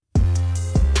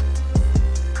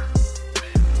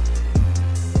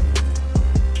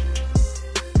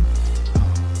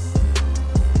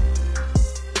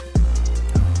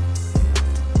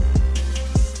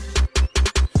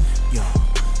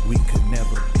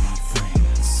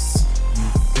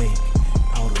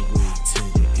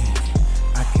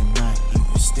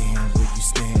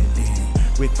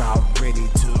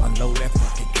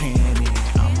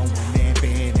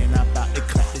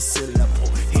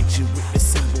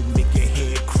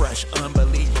crush,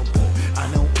 unbelievable.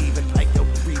 I don't even like to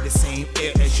breathe the same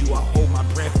air as you. I hold my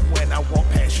breath when I walk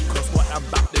past you, cause what I'm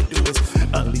about to do is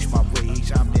unleash my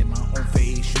rage. I'm in my own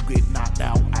phase. You get knocked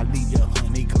out, I leave your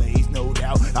honey glaze, no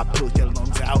doubt. I push your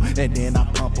lungs out, and then I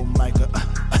pump them like a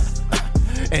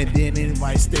and then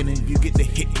anybody standing, you get to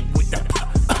hit with the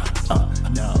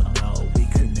no, we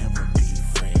could never be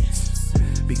friends,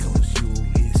 because you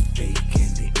is fake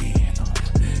in the end.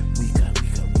 We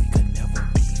could never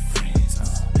be friends.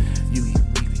 We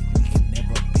can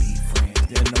never be friends.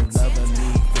 There's no love in me.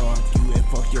 Fuck you and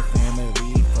fuck your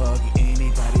family. Fuck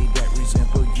anybody that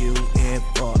resemble you and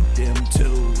fuck them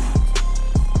too.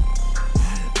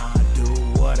 I do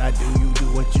what I do, you do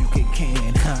what you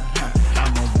can.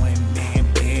 I'm a one-man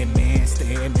band, man,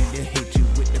 standing to hit you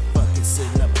with the fucking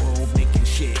syllable, making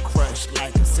shit crush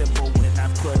like a cymbal when I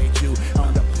put at you.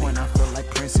 On the point, I feel like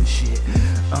Prince and shit.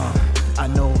 I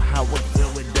know how it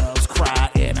feels when doves cry,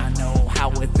 and I know how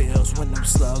it feels when them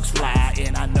slugs fly,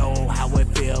 and I know how it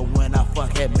feels when a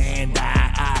fucking man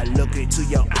die. I look into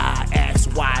your eye, ask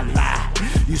why lie.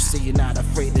 You say you're not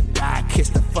afraid to die, kiss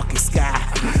the fucking sky.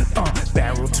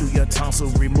 Barrel to your tonsil,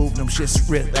 remove them shits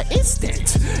real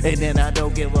instant. And then I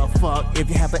don't give a fuck if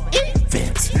you have an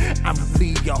infant. I'ma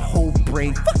leave your whole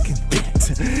brain fucking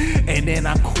bent. And then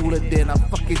I'm cooler than a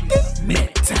fucking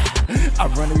mint. I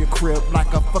run in your crib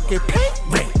like a fucking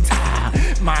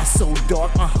parent. Mine so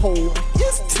dark, my whole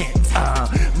is tint.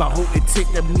 My whole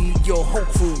intent to me, your whole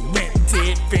crew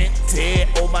rented, vented.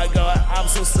 Oh my god, I'm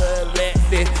so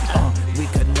selected. We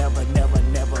could never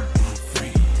be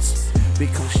friends,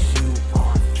 because you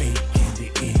are fake in the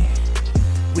end.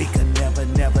 We could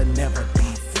never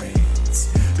be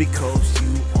friends, because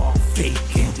you are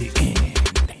fake in the end.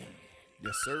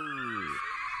 Yes, sir.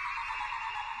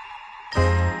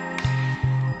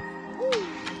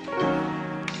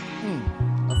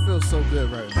 I feel so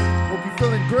good right now. Hope you're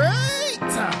feeling great.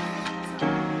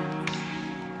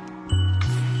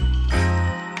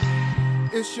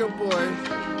 It's your boy,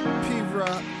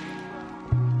 P-Rock,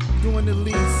 doing the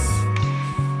least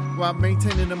while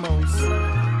maintaining the most.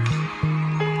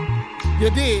 You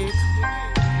dig?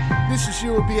 This is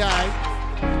You'll Be Aight.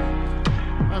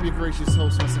 I'm your gracious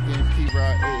host once again,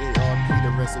 P-Rock, AARP,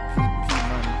 the recipe,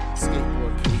 P-Money,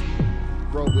 Skateboard P.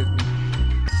 Roll with me.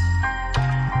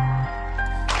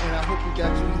 And I hope you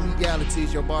got your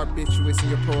legalities, your barbiturates, and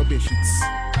your prohibitions.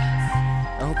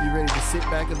 I hope you're ready to sit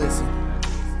back and listen.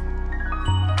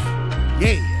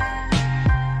 Yeah.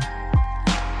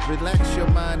 Relax your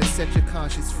mind and set your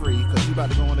conscience free, because you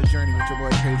about to go on a journey with your boy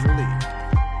Pedro Lee.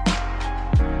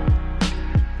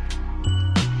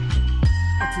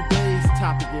 And today's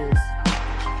topic is,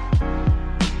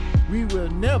 we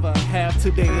will never have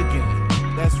today again.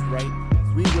 That's right.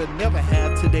 We will never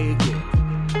have today again.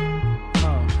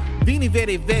 Veni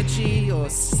Vidi Vici, or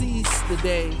seize the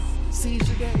day. Seize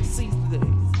the day. Seize the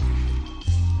day.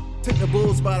 Take the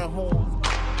bulls by the horn.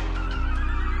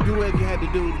 Do whatever you had to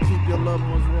do to keep your loved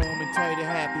ones warm and tight and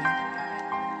happy.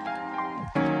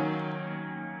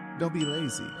 Don't be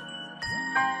lazy.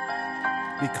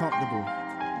 Be comfortable.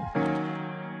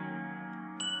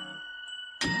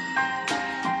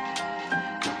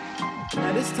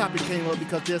 Now this topic came up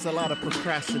because there's a lot of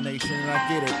procrastination, and I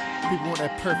get it. People want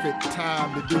that perfect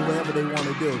time to do whatever they want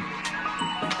to do.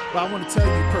 But I want to tell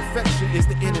you, perfection is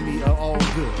the enemy of all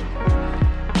good.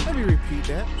 Let me repeat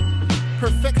that.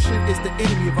 Perfection is the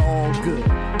enemy of all good.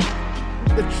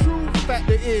 The true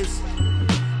factor is,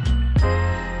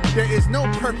 there is no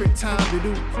perfect time to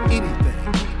do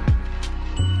anything.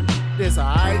 There's a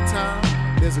right time,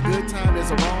 there's a good time,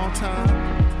 there's a wrong time,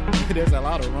 there's a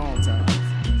lot of wrong times.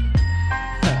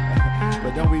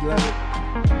 But don't we love it?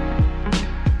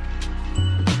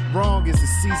 Wrong is the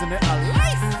season of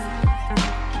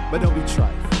life, but don't be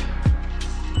trite.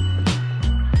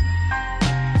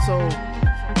 So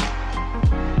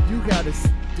you gotta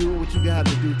do what you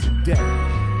gotta do today,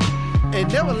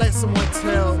 and never let someone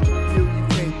tell you you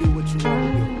can't do what you want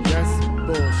to do. That's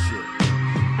bullshit.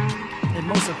 And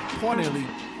most importantly,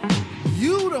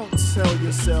 you don't tell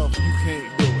yourself you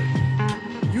can't do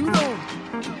it. You don't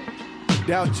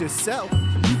doubt yourself.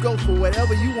 You go for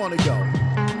whatever you want to go.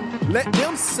 Let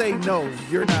them say no,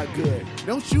 you're not good.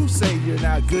 Don't you say you're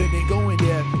not good and then go in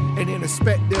there and then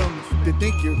expect them to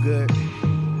think you're good.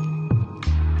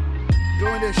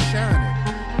 Go in there shining.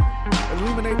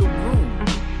 Illuminate the room.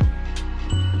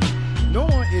 No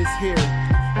one is here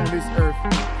on this earth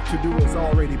to do what's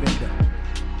already been done.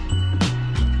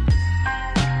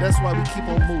 That's why we keep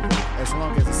on moving as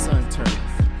long as the sun turns,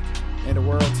 and the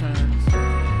world turns,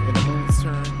 and the moon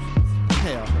turns.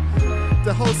 Hell,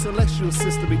 the whole celestial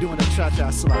system be doing a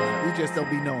cha-cha slide. We just don't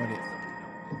be knowing it.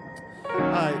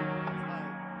 Alright.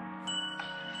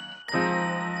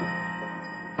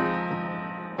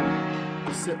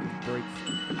 Sip and break.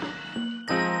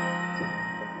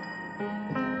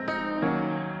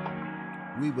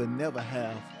 We will never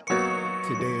have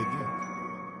today again.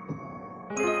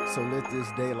 So live this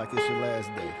day like it's your last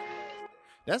day.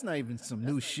 That's not even some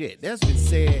new shit. That's been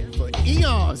said for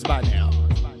eons by now.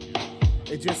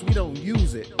 It's just we don't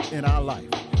use it in our life.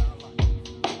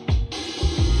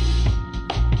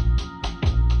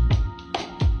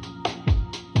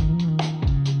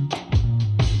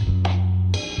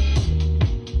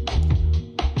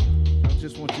 I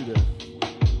just want you to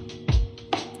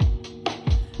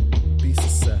be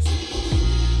successful.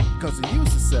 Because if you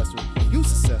successful, and you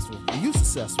successful, and you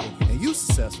successful, and you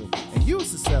successful, and you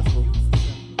successful,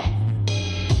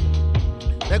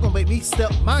 that's gonna make me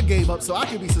step my game up so I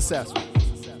can be successful.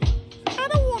 I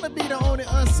don't wanna be the only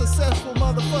unsuccessful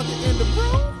motherfucker in the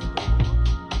room.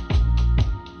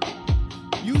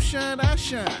 You shine, I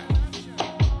shine.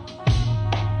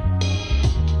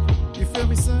 You feel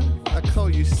me, son? I call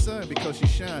you son because you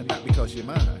shine, not because you're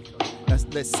mine.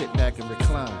 Let's sit back and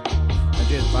recline and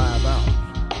just vibe out.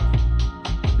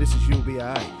 This is you'll be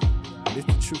alright. This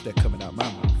the truth that coming out my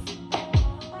mouth.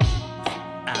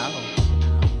 Ow.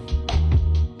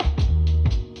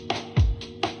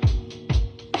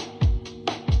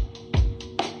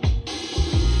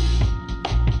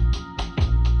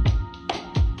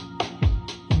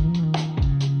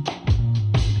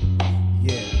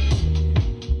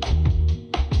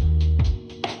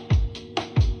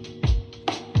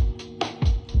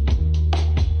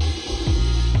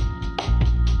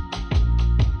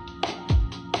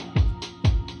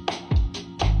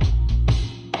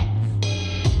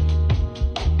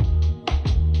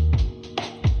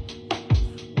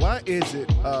 Is it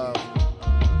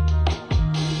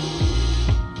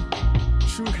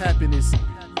true happiness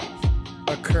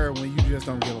occur when you just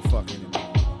don't give a fuck anymore?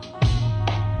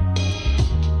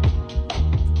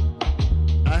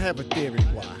 I have a theory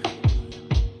why.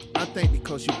 I think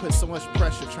because you put so much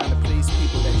pressure trying to please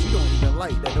people that you don't even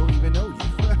like, that don't even know you.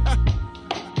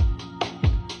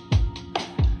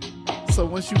 So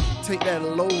once you take that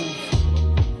loathing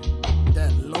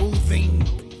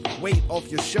weight off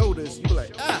your shoulders, you be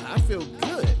like, I feel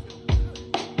good.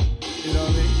 You know what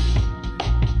I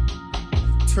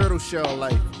mean? Turtle shell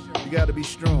life. You gotta be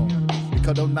strong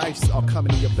because those knives are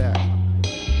coming in your back.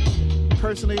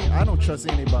 Personally, I don't trust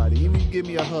anybody. Even if you give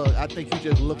me a hug, I think you're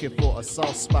just looking for a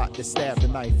soft spot to stab the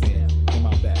knife in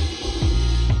my back.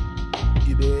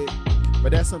 You dig?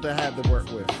 But that's something I have to work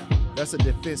with. That's a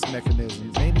defense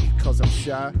mechanism. Maybe because I'm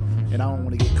shy and I don't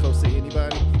want to get close to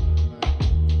anybody.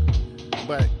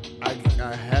 But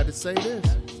I had to say this.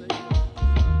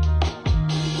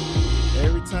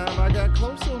 Every time I got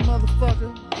close to a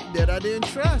motherfucker that I didn't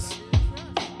trust,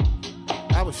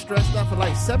 I was stressed out for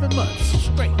like 7 months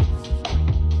straight.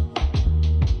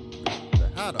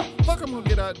 How the fuck I'm gonna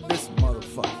get out of this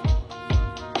motherfucker?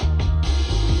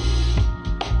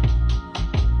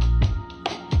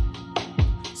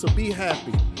 So be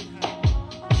happy.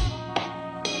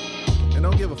 And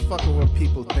don't give a fuck what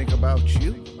people think about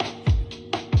you.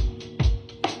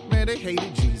 Man, they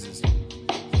hated Jesus.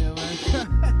 You know what I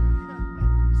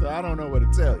mean? So I don't know what to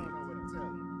tell you.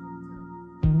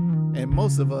 And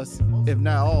most of us, if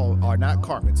not all, are not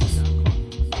carpenters.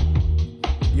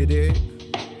 You dig?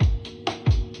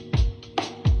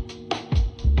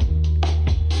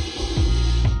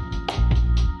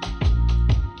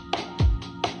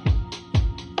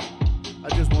 I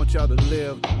just want y'all to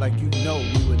live like you know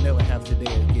we would never have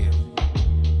today again.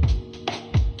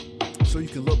 So you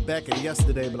can look back at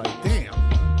yesterday and be like, damn,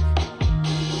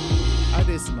 I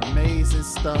did some amazing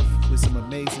stuff with some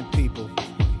amazing people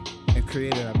and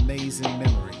created an amazing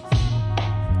memory.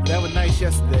 That was nice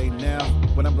yesterday. Now,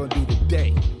 what I'm going to do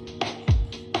today.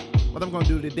 What I'm going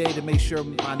to do today to make sure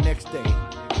my next day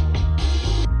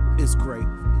is great.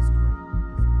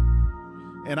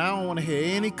 And I don't want to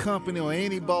hear any company or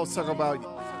any boss talk about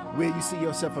where you see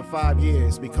yourself in 5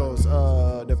 years because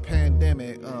the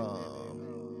pandemic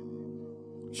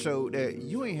showed that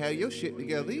you ain't had your shit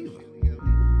together either.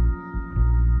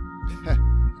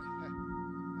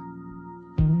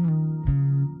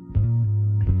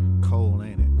 Cold,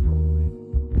 ain't it?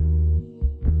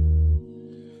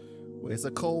 Well, it's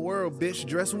a cold world, bitch.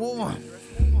 Dress warm.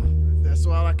 That's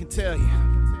all I can tell you.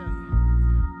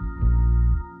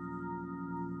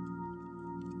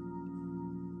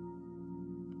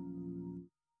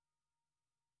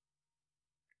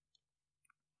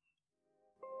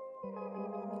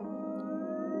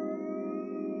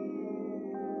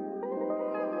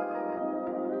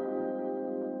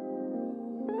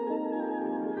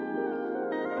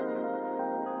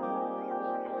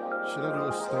 Should I do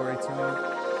a story time?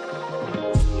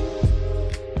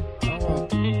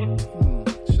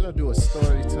 Should I do a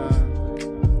story time?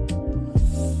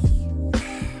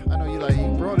 I know you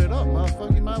brought it up,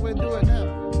 motherfucker. You might as well do it now.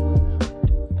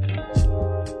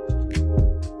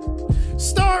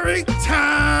 Story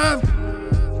time!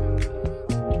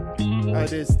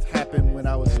 This happened when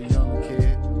I was a young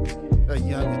kid. A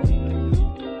youngin'.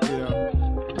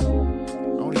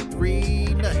 Only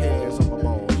 3 nut hairs on my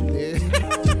balls, you did?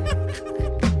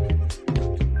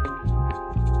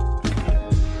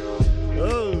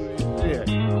 Oh, shit.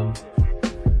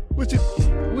 Which is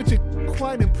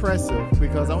quite impressive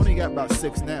because I only got about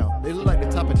 6 now. They look like the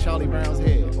top of Charlie Brown's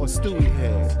head or Stewie's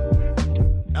head.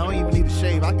 I don't even need to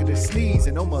shave. I can just sneeze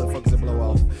and no motherfuckers will blow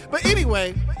off. But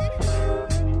anyway,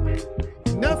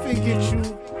 nothing gets you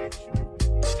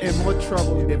in more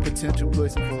trouble than potential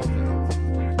pussy for a man.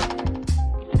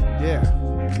 Yeah.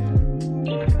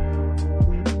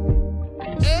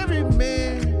 Every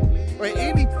man or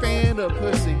any fan of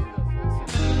pussy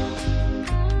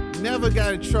never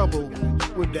got in trouble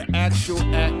with the actual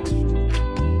act.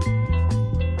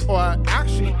 Or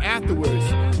actually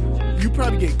afterwards, you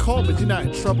probably get caught, but you're not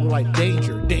in trouble like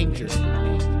danger.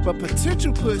 But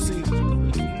potential pussy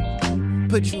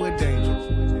put you in danger.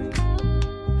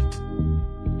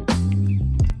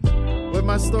 What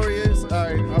my story is,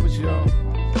 alright, I was young.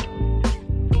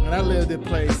 And I lived in a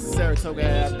place,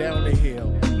 Saratoga Ave, down the hill.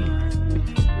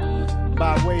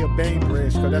 By way of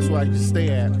Bainbridge, because that's where I used to stay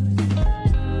at.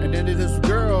 And then there's this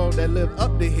girl that lived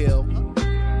up the hill,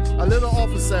 a little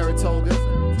off of Saratoga,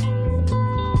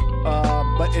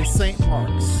 but in St.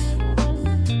 Mark's.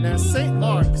 Now, St.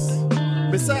 Mark's,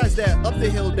 besides that, up the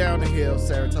hill, down the hill,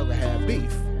 Saratoga had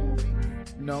beef.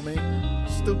 You know what I mean?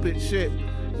 Stupid shit.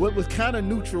 What was kind of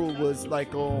neutral was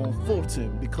like on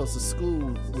Fulton because the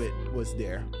school was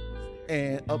there.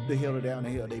 And up the hill or down the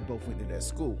hill, they both went to that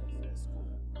school.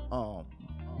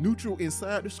 Neutral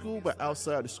inside the school, but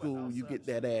outside the school, you get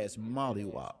that ass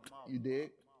mollywopped. You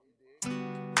dig?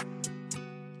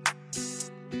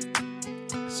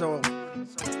 So,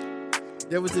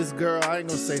 there was this girl, I ain't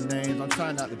gonna say names, I'm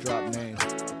trying not to drop names.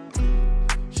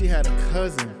 She had a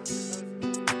cousin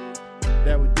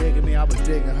that was digging me, I was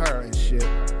digging her and shit.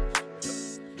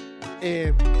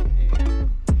 And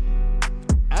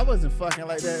I wasn't fucking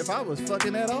like that if I was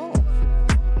fucking at all.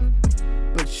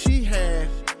 But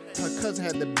her cousin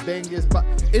had the bangest body.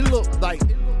 It looked like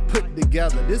put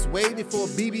together. This way before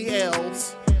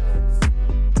BBLs,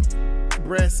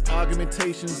 breast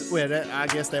augmentations. Well, I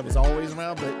guess that was always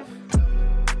around, but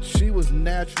she was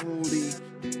naturally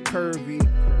curvy.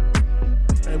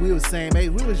 And we was same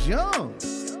age. We was young.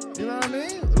 You know what I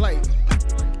mean? Like,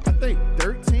 I think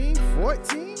 13,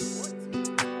 14?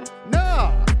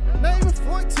 No, not even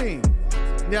 14.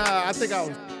 Yeah, I think I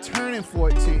was turning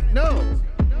 14. No.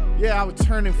 Yeah, I was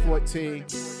turning 14.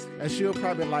 And she was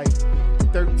probably like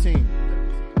 13.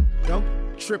 Don't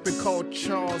trip and call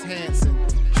Charles Hanson.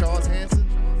 Charles Hanson?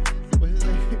 What's his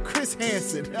name? Chris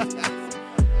Hansen.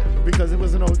 Because it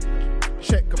was an old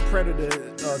check a predator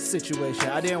situation.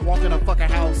 I didn't walk in a fucking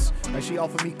house and she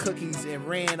offered me cookies and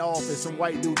ran off and some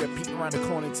white dude that peeked around the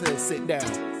corner and said, sit down.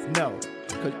 No,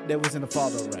 because there wasn't a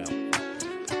father around.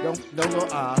 Don't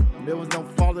go, there was no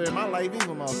father in my life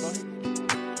either, motherfucker.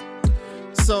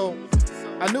 So,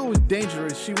 I knew it was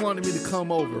dangerous. She wanted me to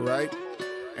come over, right?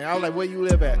 And I was like, where you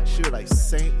live at? She was like,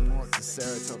 St. Mark's in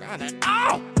Saratoga. I was like,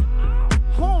 oh!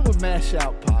 Home with Mash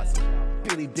Out Posse.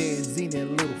 Billy Danzini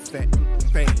and Little Fame.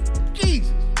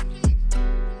 Jesus!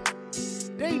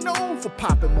 They known for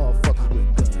popping motherfuckers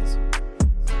with guns.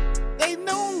 They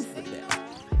known for that.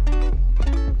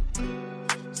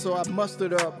 So I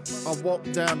mustered up. I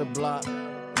walked down the block.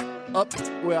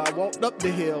 I walked up the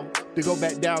hill to go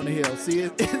back down the hill. See,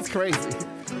 it's crazy.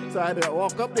 So I had to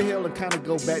walk up the hill and kind of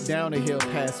go back down the hill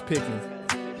past Pickens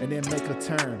and then make a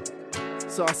turn.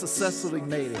 So I successfully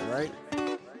made it, right?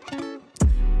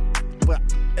 But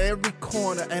every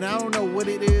corner, and I don't know what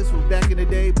it is from back in the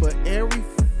day, but every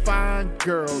fine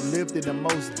girl lived in the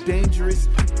most dangerous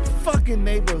fucking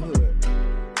neighborhood.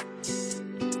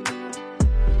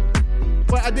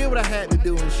 But I did what I had to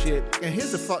do and shit. And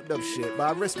here's the fucked up shit. But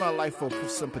I risked my life for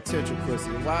some potential pussy.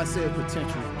 Why I said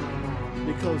potential?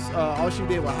 Because all she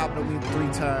did was hop on me 3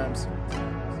 times.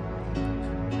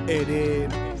 And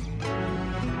then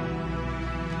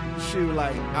she was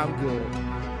like, I'm good.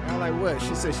 And I'm like, what?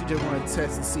 She said she just wanted to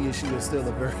test and see if she was still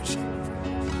a virgin.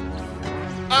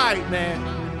 Alright, man.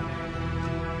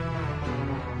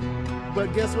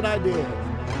 But guess what I did?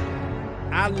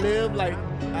 I lived like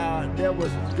there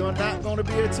was not going to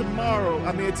be a tomorrow.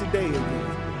 I mean, today again.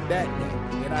 that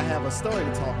day, and I have a story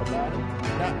to talk about it.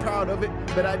 Not proud of it,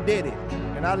 but I did it.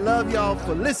 And I love y'all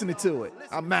for listening to it.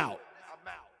 I'm out.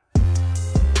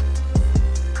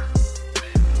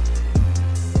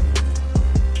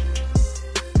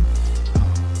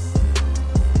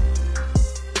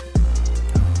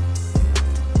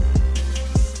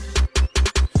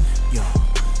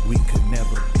 We could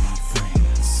never be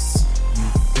friends. You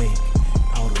fake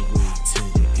all the way to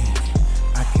the end.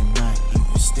 I cannot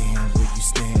even stand where you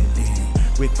standing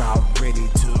without ready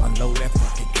to unload that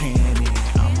fucking cannon.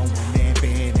 I'm a one-man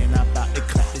band and I'm about to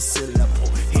cut the syllable.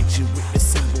 Hit you with the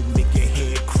symbol, make your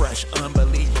head crush,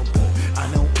 unbelievable. I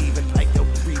don't even like to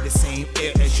breathe the same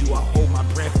air as you. I hold my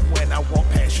breath when I walk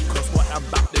past you, cause what I'm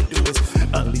about to do is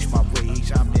unleash my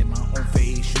rage. I'm in my own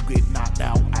phase. You get knocked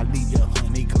out, I leave your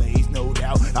honey glaze, no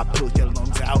doubt. I pull your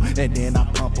lungs out and then I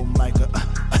pump them like a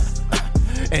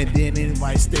and then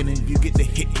anybody standing, you get to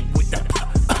hit with the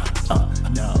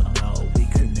no, we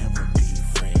could never be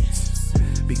friends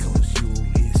because you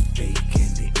is fake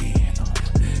in the end.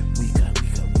 We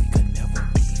could never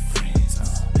be friends.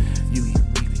 We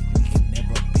can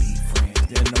never be friends.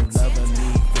 There's no love in me.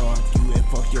 Fuck you and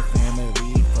fuck your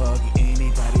family. Fuck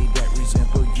anybody that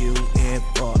resemble you and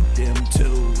fuck them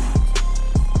too.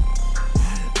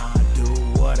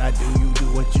 I do, you do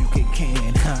what you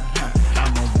can.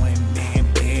 I'm a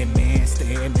one-man band, man,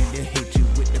 standing to hit you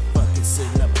with the fucking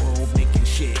syllable, making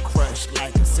shit crush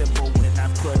like a symbol when I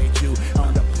put at you.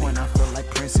 On the point, I feel like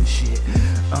Prince and shit.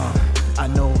 I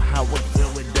know how it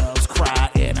feels when doves cry,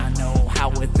 and I know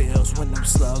how it feels when them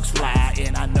slugs fly,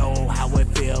 and I know how it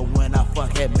feels when a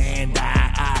fucking man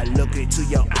die. I look into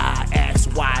your eye, ask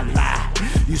why lie.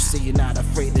 You say you're not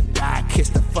afraid to die, kiss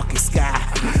the fucking sky.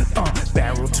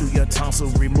 Barrel to your tonsil,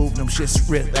 remove them shits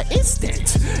real like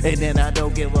instant. And then I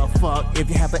don't give a fuck if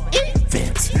you have an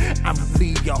infant. I'ma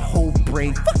leave your whole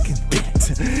brain fucking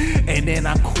bent. And then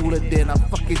I'm cooler than a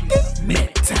fucking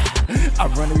mint. I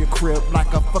run in your crib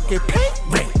like a fucking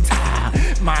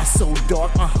parent. Mine so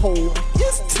dark, my whole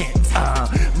is tint.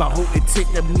 My whole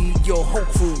intent to me, your whole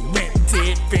crew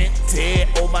rented, vented.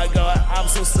 Oh my god, I'm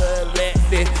so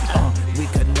selective.